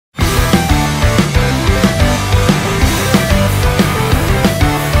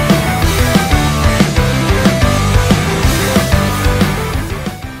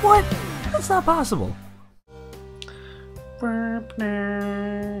not possible.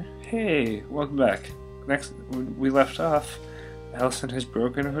 Hey, welcome back. Next, when we left off, Allison has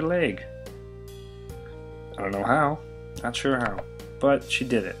broken her leg. I don't know how. Not sure how. But she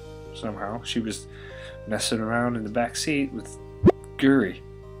did it. Somehow. She was messing around in the back seat with Guri.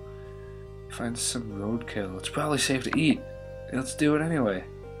 Find some roadkill. It's probably safe to eat. Let's do it anyway.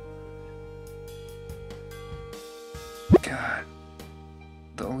 God.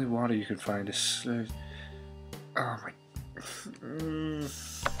 The only water you can find is... oh my...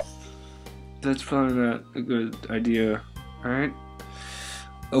 That's probably not a good idea. Alright?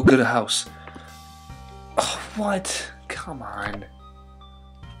 Oh, go to house. Oh, what? Come on.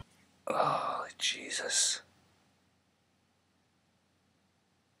 Oh, Jesus.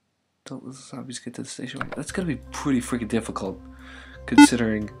 Don't let the zombies get to the station. That's gonna be pretty freaking difficult,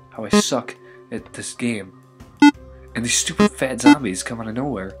 considering how I suck at this game. And these stupid fat zombies come out of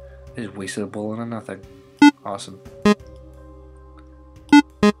nowhere. I just wasted a bullet on nothing. Awesome.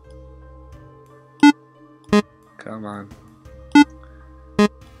 Come on.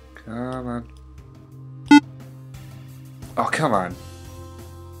 Come on. Oh, come on.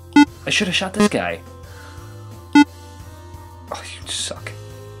 I should have shot this guy. Oh, you suck.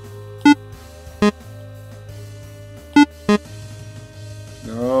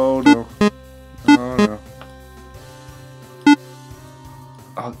 No, no. No, no.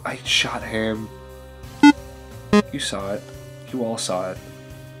 Oh, I shot him. You saw it. You all saw it.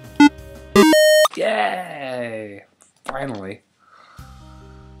 Yay! Finally.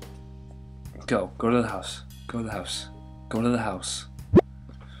 Go. Go to the house. Go to the house. Go to the house.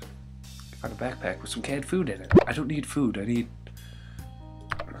 Find a backpack with some canned food in it. I don't need food. I need...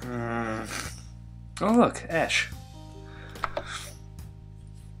 Oh, look. Ash.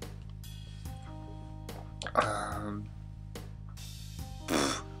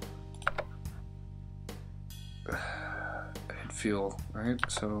 And fuel. Right?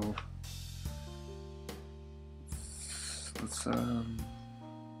 So... let's, one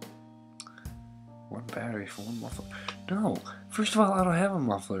battery for one muffler. No! First of all, I don't have a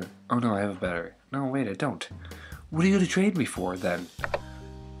muffler. Oh no, I have a battery. No, wait, I don't. What are you gonna trade me for, then?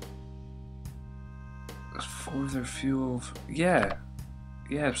 Further fuel... yeah.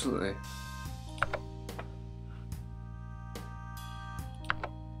 Yeah, absolutely.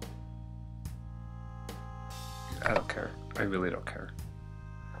 I don't care. I really don't care.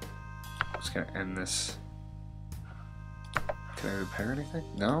 I'm just gonna end this... Can I repair anything?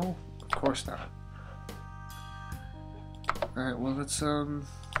 No? Of course not. Alright, well let's,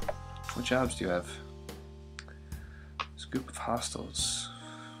 what jobs do you have? This group of hostiles.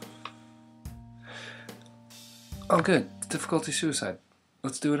 Oh good, difficulty suicide.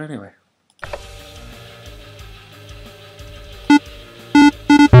 Let's do it anyway.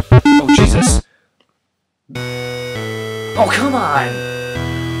 Oh Jesus! Oh come on!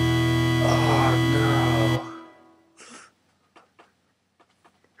 Oh no!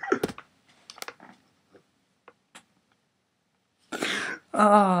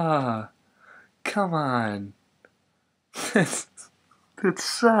 Ah, come on. That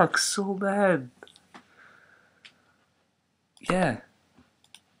sucks so bad. Yeah.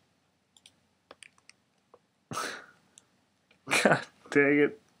 God dang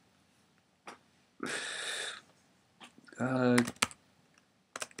it. God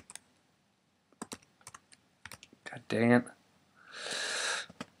dang it.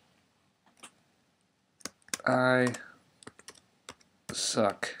 I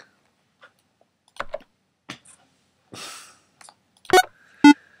suck.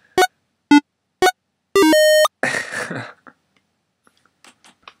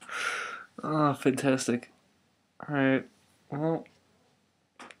 Oh, fantastic. Alright, well,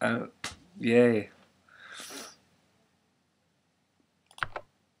 yay.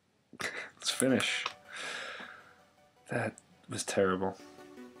 Let's finish. That was terrible.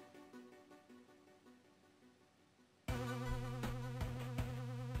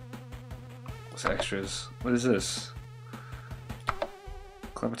 What's extras? What is this?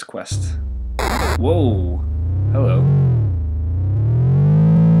 Clement's Quest. Whoa! Hello.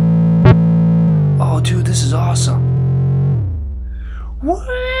 Oh, dude, this is awesome! Woo!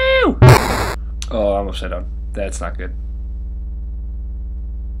 Oh, I'm upside down. That's not good.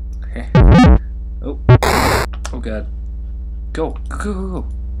 Oh. Oh, God. Go. Go, go, go, go.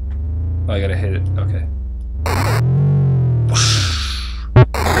 Oh, I gotta hit it. Okay.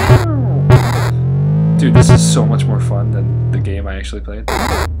 Dude, this is so much more fun than the game I actually played.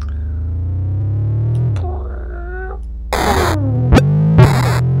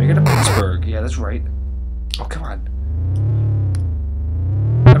 Make it a Pittsburgh. Yeah, that's right. Oh, come on.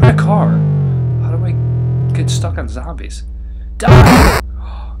 I'm in a car. get stuck on zombies. Die!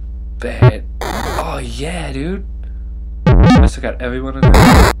 Bad. Oh yeah, dude. I still got everyone in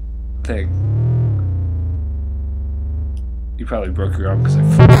that thing. You probably broke your arm because I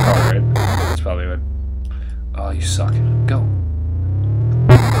flipped the car, right? That's probably it. Oh, you suck. Go.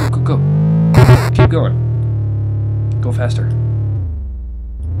 Go. Keep going. Go faster.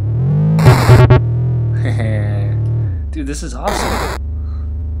 Dude, this is awesome.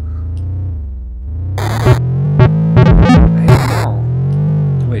 Hey, no.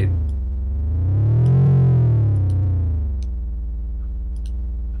 Wait.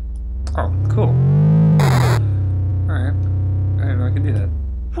 Oh, cool. Alright. I didn't know I could do that.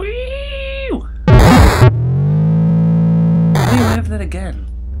 Whee! How do you have that again?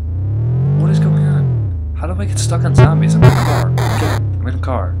 What is going on? How do I get stuck on zombies? I'm in a car. Again, I'm in a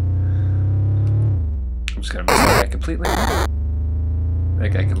car. I'm just gonna miss that guy completely. That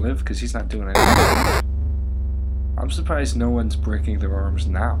guy can live because he's not doing anything. I'm surprised no one's breaking their arms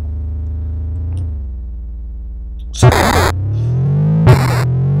now. Suck it!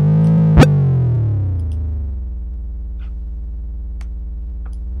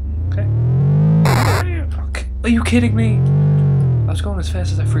 Okay. Are you kidding me? I was going as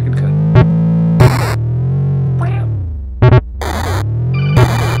fast as I freaking could.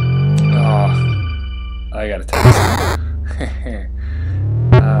 Oh, I gotta tell you.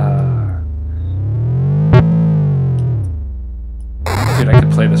 Dude, I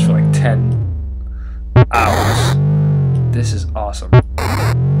could play this for like 10 hours. This is awesome.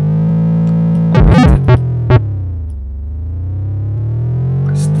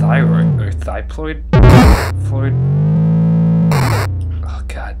 It's thyroid or thyploid? Floyd. Oh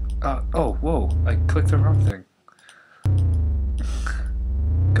god. Oh, whoa. I clicked the wrong thing.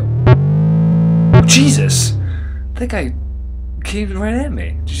 Go. Oh, Jesus! That guy came right at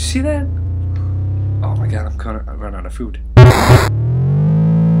me. Did you see that? Oh my god, I'm gonna run out of food.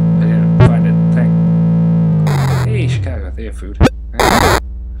 I didn't find a thing. Hey, Chicago, they have food.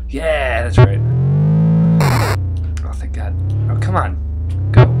 Yeah, that's right. Oh, thank god. Oh, come on.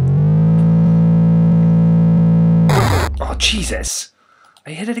 Go. Oh, Jesus!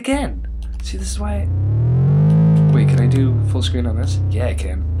 I hit it again! See, this is why Wait, can I do full screen on this? Yeah, I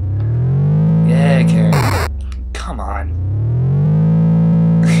can. Yeah, I can. Come on.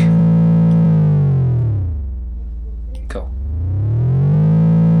 Go.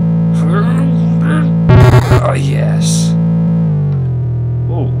 Oh, yes!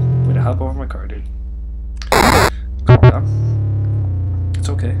 Whoa, way to hop over my car, dude. Calm down. It's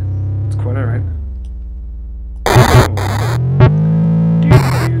okay. It's quite alright.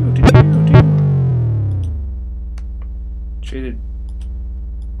 Traded.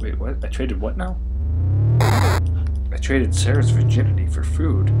 Wait, what? I traded what now? I traded Sarah's virginity for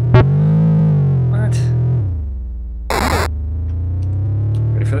food. What?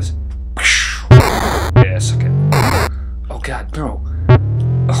 Ready for this? Yeah, suck it. Oh god, no.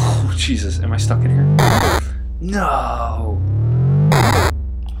 Oh, Jesus. Am I stuck in here? No!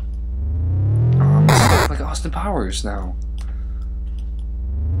 Oh, I'm stuck like Austin Powers now.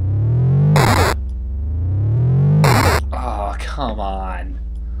 Oh, come on.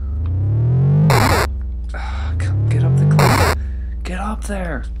 Get up the cliff. Get up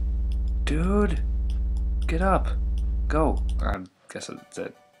there. Dude. Get up. Go. I guess that's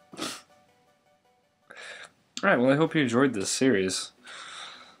it. Alright, well, I hope you enjoyed this series.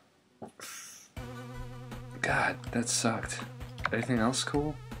 God, that sucked. Anything else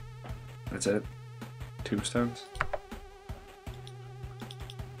cool? That's it? Tombstones?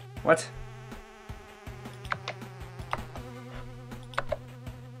 What?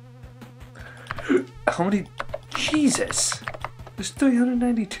 How many? Jesus! There's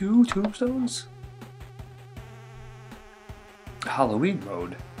 392 tombstones? Halloween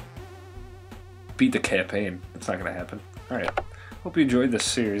mode. Beat the campaign. It's not gonna happen. Alright. Hope you enjoyed this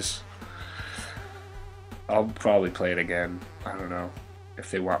series. I'll probably play it again. I don't know.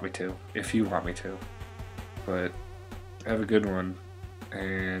 If they want me to. If you want me to. But have a good one.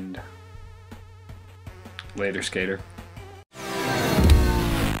 And later, skater.